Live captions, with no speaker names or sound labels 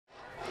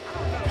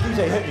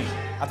DJ, hit me.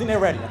 I think they're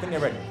ready. I think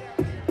they're ready.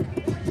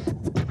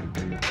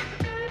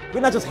 We're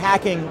not just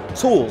hacking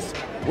tools.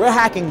 We're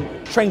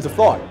hacking trains of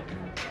thought.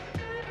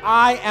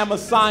 I am a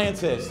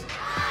scientist.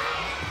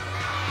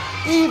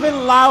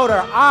 Even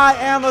louder, I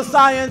am a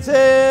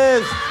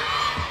scientist.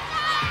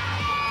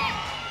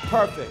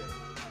 Perfect.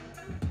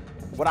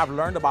 What I've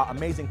learned about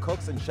amazing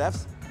cooks and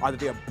chefs are that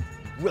they're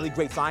really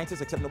great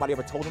scientists, except nobody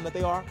ever told them that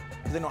they are,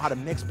 because they know how to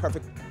mix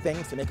perfect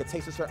things to make it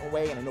taste a certain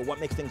way, and they know what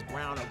makes things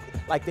brown.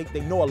 Like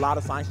they know a lot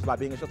of science by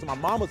being a chef. So my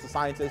mom was a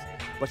scientist,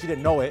 but she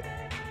didn't know it.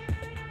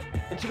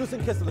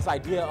 Introducing kids to this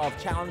idea of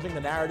challenging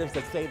the narratives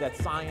that say that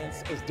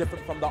science is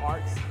different from the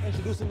arts,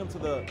 introducing them to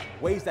the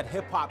ways that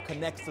hip hop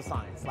connects to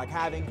science, like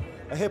having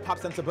a hip hop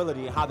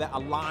sensibility and how that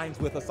aligns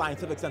with a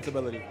scientific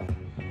sensibility.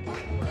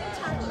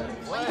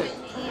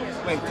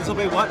 Wait,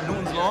 disobey what?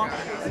 Newton's law?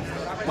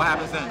 What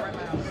happens then?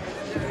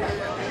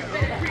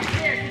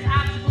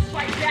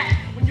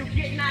 When you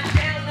get knocked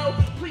down, no,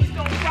 please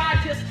don't cry.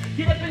 Just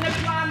get up in the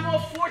grind, more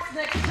force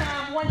next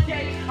time. One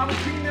day, I was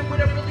dreaming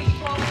with a really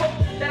strong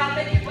hope that I'll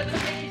make it, but to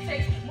make it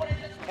takes more than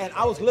just. And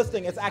I was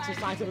listening, it's actually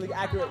scientifically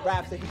accurate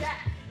raps that he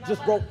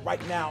just wrote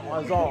right now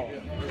on his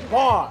own.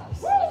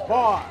 Bars,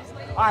 bars.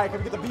 All right,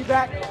 can we get the beat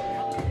back?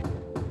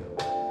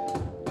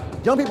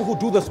 Young people who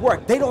do this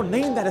work, they don't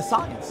name that as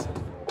science.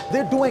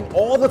 They're doing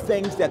all the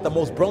things that the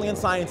most brilliant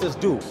scientists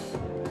do,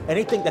 and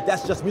they think that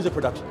that's just music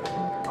production.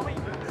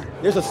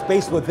 There's a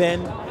space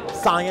within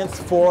science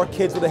for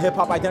kids with a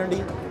hip-hop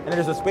identity, and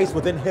there's a space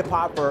within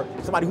hip-hop for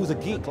somebody who's a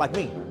geek like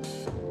me.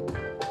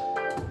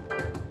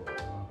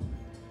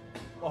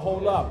 Well,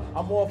 hold up,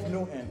 I'm off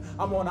Newton.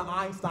 I'm on to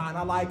Einstein.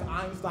 I like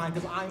Einstein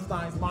because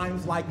Einstein's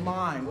mind's like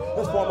mine.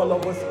 This formula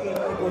was E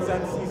equals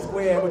MC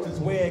squared, which is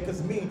weird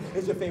because me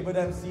is your favorite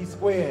MC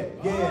squared.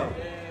 Yeah.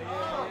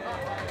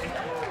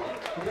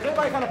 Does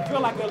anybody kind of feel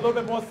like they're a little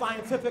bit more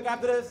scientific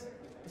after this?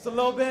 Just a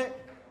little bit?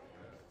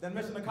 Then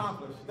mission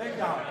accomplished. Thank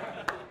y'all.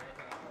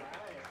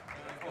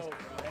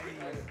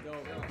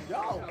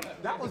 Yo,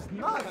 that was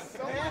nuts,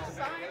 man.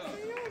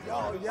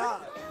 Yo,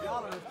 y'all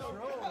are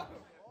true.